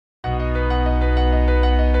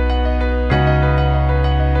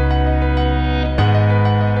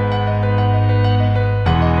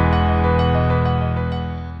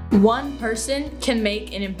One person can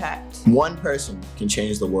make an impact. One person can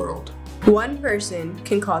change the world. One person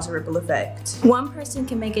can cause a ripple effect. One person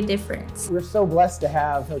can make a difference. We're so blessed to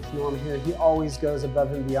have Coach Norm here. He always goes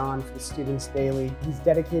above and beyond for the students daily. He's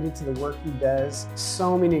dedicated to the work he does.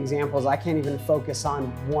 So many examples, I can't even focus on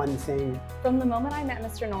one thing. From the moment I met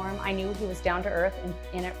Mr. Norm, I knew he was down to earth and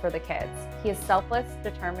in it for the kids. He is selfless,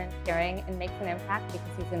 determined, caring, and makes an impact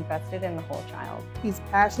because he's invested in the whole child. He's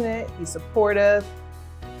passionate, he's supportive.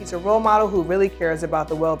 He's a role model who really cares about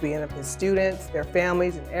the well-being of his students, their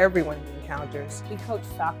families, and everyone he encounters. We coached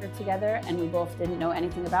soccer together and we both didn't know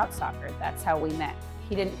anything about soccer. That's how we met.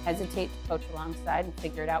 He didn't hesitate to coach alongside and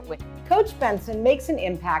figure it out with me. Coach Benson makes an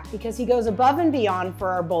impact because he goes above and beyond for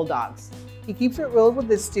our Bulldogs. He keeps it real with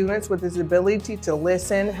his students with his ability to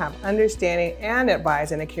listen, have understanding, and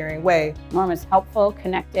advise in a caring way. Norm is helpful,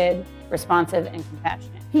 connected, responsive, and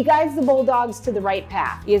compassionate. He guides the Bulldogs to the right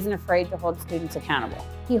path. He isn't afraid to hold students accountable.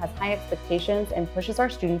 He has high expectations and pushes our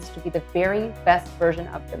students to be the very best version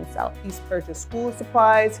of themselves. He's purchased school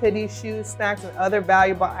supplies, hoodies, shoes, snacks, and other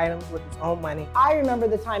valuable items with his own money. I remember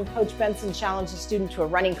the time Coach Benson challenged a student to a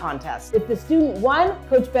running contest. If the student won,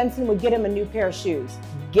 Coach Benson would get him a new pair of shoes.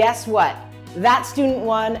 Guess what? That student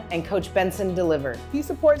won and Coach Benson delivered. He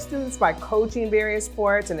supports students by coaching various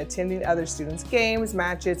sports and attending other students' games,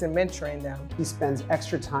 matches, and mentoring them. He spends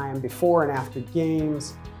extra time before and after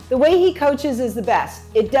games. The way he coaches is the best.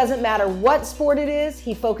 It doesn't matter what sport it is,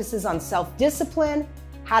 he focuses on self-discipline,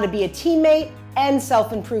 how to be a teammate, and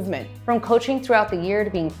self-improvement. From coaching throughout the year to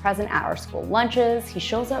being present at our school lunches, he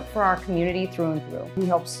shows up for our community through and through. He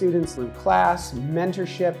helps students through class,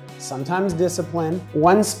 mentorship, sometimes discipline.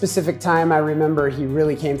 One specific time I remember he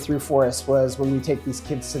really came through for us was when we take these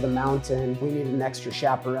kids to the mountain. We needed an extra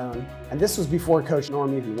chaperone. And this was before Coach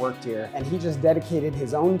Norm even worked here. And he just dedicated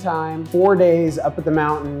his own time, 4 days up at the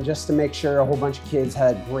mountain just to make sure a whole bunch of kids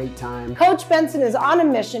had a great time. Coach Benson is on a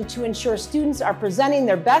mission to ensure students are presenting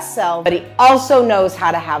their best selves, but he also knows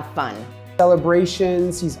how to have fun.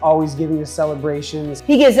 Celebrations, he's always giving us celebrations.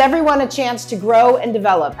 He gives everyone a chance to grow and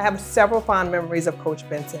develop. I have several fond memories of Coach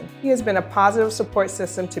Benson. He has been a positive support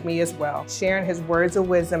system to me as well, sharing his words of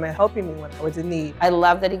wisdom and helping me when I was in need. I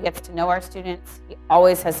love that he gets to know our students. He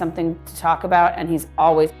always has something to talk about and he's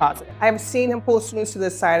always positive. I have seen him pull students to the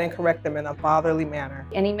side and correct them in a fatherly manner.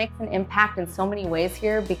 And he makes an impact in so many ways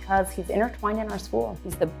here because he's intertwined in our school.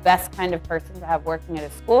 He's the best kind of person to have working at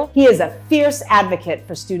his school. He is a fierce advocate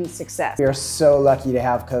for student success. We are so lucky to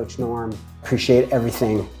have Coach Norm. Appreciate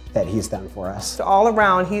everything that he's done for us. So all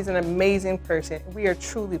around, he's an amazing person. We are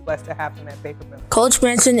truly blessed to have him at Baker Village. Coach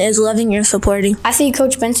Benson is loving and supporting. I think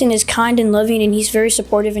Coach Benson is kind and loving, and he's very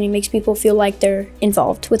supportive, and he makes people feel like they're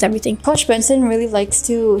involved with everything. Coach Benson really likes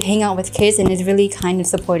to hang out with kids and is really kind and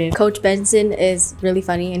supportive. Coach Benson is really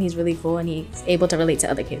funny and he's really cool and he's able to relate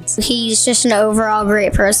to other kids. He's just an overall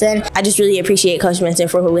great person. I just really appreciate Coach Benson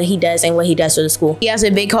for what he does and what he does for the school. He has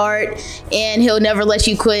a big heart and he'll never let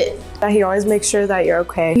you quit. He always makes sure that you're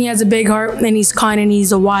okay. He has a big heart and he's kind and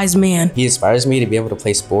he's a wise man. He inspires me to be able to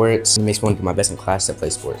play sports. He makes me want to do my best in class to play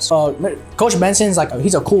sports. Coach Benson's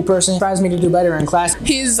he's a cool person. Inspires me to do better in class.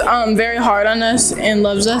 He's very hard on us and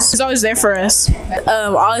loves us. He's always there for us.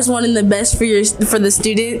 Always wanting the best for the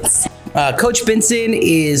students. Coach Benson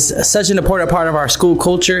is such an important part of our school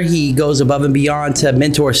culture. He goes above and beyond to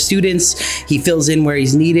mentor students. He fills in where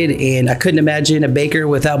he's needed, and I couldn't imagine a Baker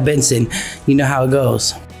without Benson. You know how it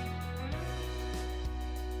goes.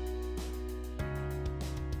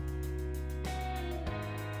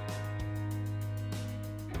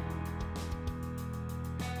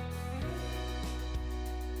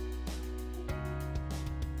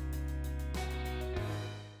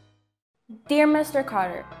 Dear Mr.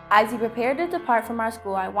 Carter, as you prepare to depart from our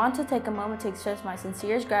school, I want to take a moment to express my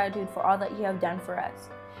sincerest gratitude for all that you have done for us.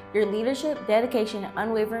 Your leadership, dedication, and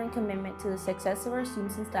unwavering commitment to the success of our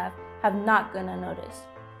students and staff have not gone unnoticed.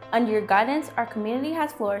 Under your guidance, our community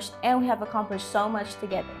has flourished and we have accomplished so much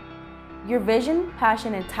together. Your vision,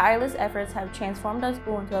 passion, and tireless efforts have transformed our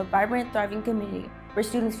school into a vibrant, thriving community where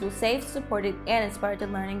students feel safe, supported, and inspired to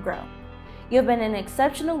learn and grow. You have been an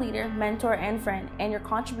exceptional leader, mentor, and friend, and your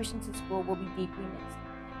contributions to school will be deeply missed.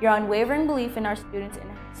 Your unwavering belief in our students and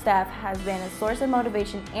staff has been a source of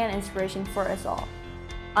motivation and inspiration for us all.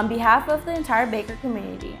 On behalf of the entire Baker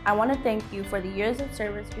community, I want to thank you for the years of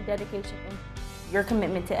service, your dedication, and your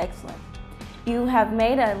commitment to excellence. You have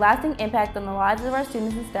made a lasting impact on the lives of our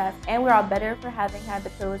students and staff, and we're all better for having had the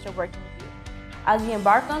privilege of working with you. As you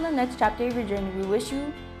embark on the next chapter of your journey, we wish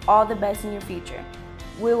you all the best in your future.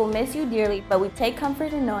 We will miss you dearly, but we take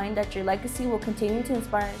comfort in knowing that your legacy will continue to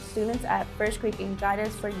inspire students at First Creek and guide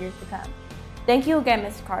us for years to come. Thank you again,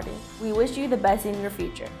 Mr. Carter. We wish you the best in your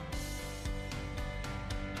future.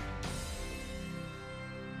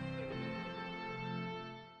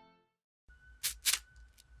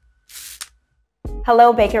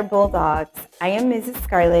 Hello, Baker Bulldogs. I am Mrs.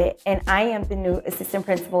 Scarlett, and I am the new assistant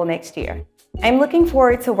principal next year. I'm looking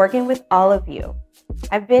forward to working with all of you.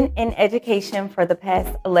 I've been in education for the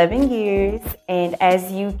past 11 years, and as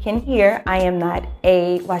you can hear, I am not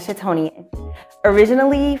a Washingtonian.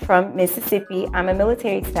 Originally from Mississippi, I'm a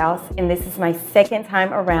military spouse, and this is my second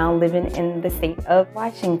time around living in the state of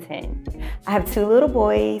Washington. I have 2 little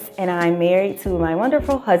boys, and I'm married to my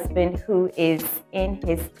wonderful husband, who is in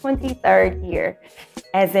his 23rd year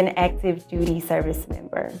as an active duty service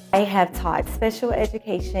member. I have taught special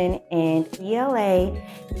education and ELA,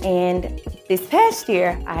 and this past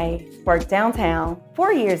year, I worked downtown.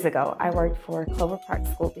 4 years ago, I worked for Clover Park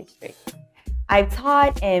School District. I've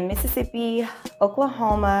taught in Mississippi,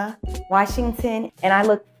 Oklahoma, Washington, and I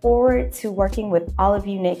look forward to working with all of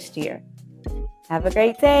you next year. Have a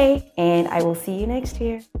great day, and I will see you next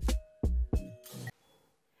year.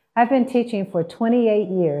 I've been teaching for 28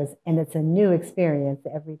 years, and it's a new experience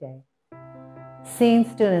every day. Seeing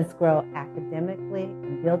students grow academically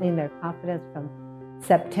and building their confidence from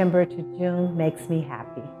September to June makes me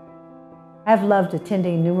happy. I've loved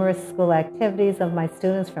attending numerous school activities of my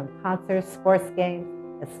students, from concerts, sports games,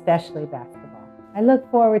 especially basketball. I look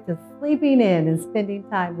forward to sleeping in and spending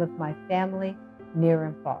time with my family near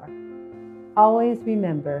and far. Always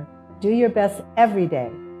remember, do your best every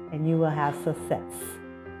day and you will have success.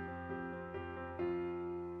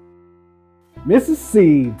 Mrs.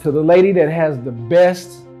 C, to the lady that has the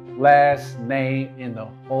best last name in the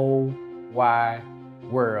whole wide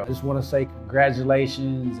world. Just want to say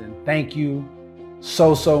congratulations and thank you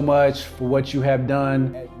so much for what you have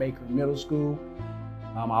done at Baker Middle School.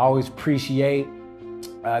 I always appreciate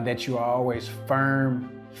that you are always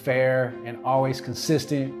firm, fair, and always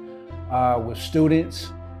consistent with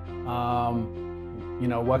students. You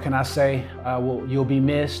know, what can I say? You'll be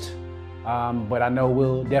missed, but I know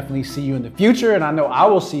we'll definitely see you in the future, and I know I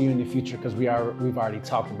will see you in the future because we've already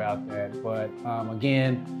talked about that. But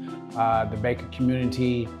again, the Baker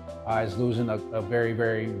community is losing a very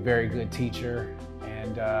good teacher,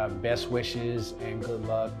 and best wishes and good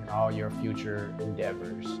luck in all your future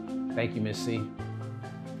endeavors. Thank you, Miss C.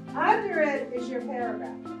 Under it is your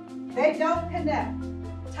paragraph. They don't connect.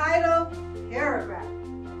 Title, paragraph.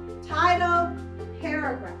 Title,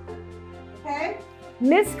 paragraph. Okay?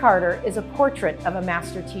 Miss Carter is a portrait of a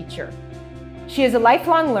master teacher. She is a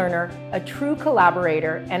lifelong learner, a true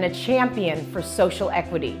collaborator, and a champion for social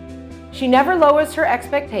equity. She never lowers her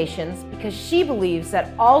expectations because she believes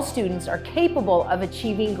that all students are capable of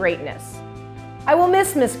achieving greatness. I will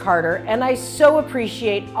miss Miss Carter, and I so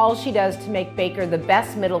appreciate all she does to make Baker the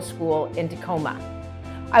best middle school in Tacoma.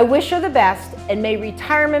 I wish her the best, and may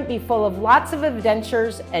retirement be full of lots of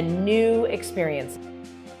adventures and new experiences.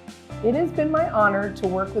 It has been my honor to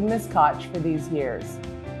work with Ms. Koch for these years.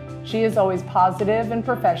 She is always positive and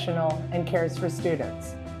professional and cares for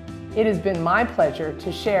students. It has been my pleasure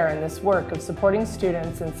to share in this work of supporting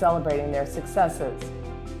students and celebrating their successes.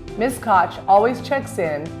 Ms. Koch always checks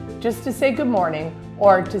in just to say good morning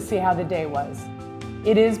or to see how the day was.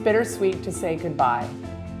 It is bittersweet to say goodbye.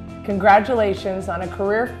 Congratulations on a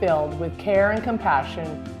career filled with care and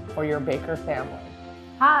compassion for your Baker family.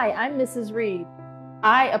 Hi, I'm Mrs. Reed.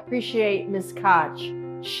 I appreciate Ms. Koch.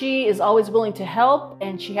 She is always willing to help,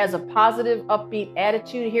 and she has a positive, upbeat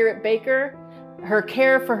attitude here at Baker. Her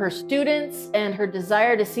care for her students and her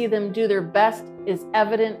desire to see them do their best is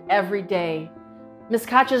evident every day. Ms.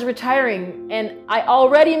 Koch is retiring, and I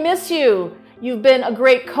already miss you. You've been a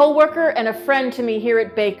great coworker and a friend to me here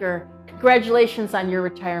at Baker. Congratulations on your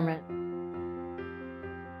retirement.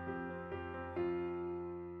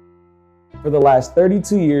 For the last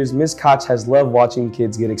 32 years, Ms. Koch has loved watching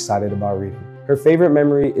kids get excited about reading. Her favorite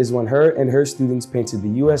memory is when her and her students painted the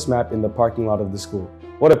U.S. map in the parking lot of the school.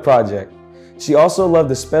 What a project. She also loved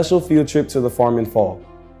the special field trip to the farm in fall.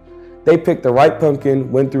 They picked the right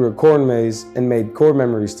pumpkin, went through a corn maze, and made core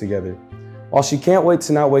memories together. While she can't wait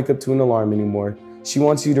to not wake up to an alarm anymore, she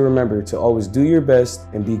wants you to remember to always do your best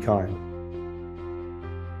and be kind.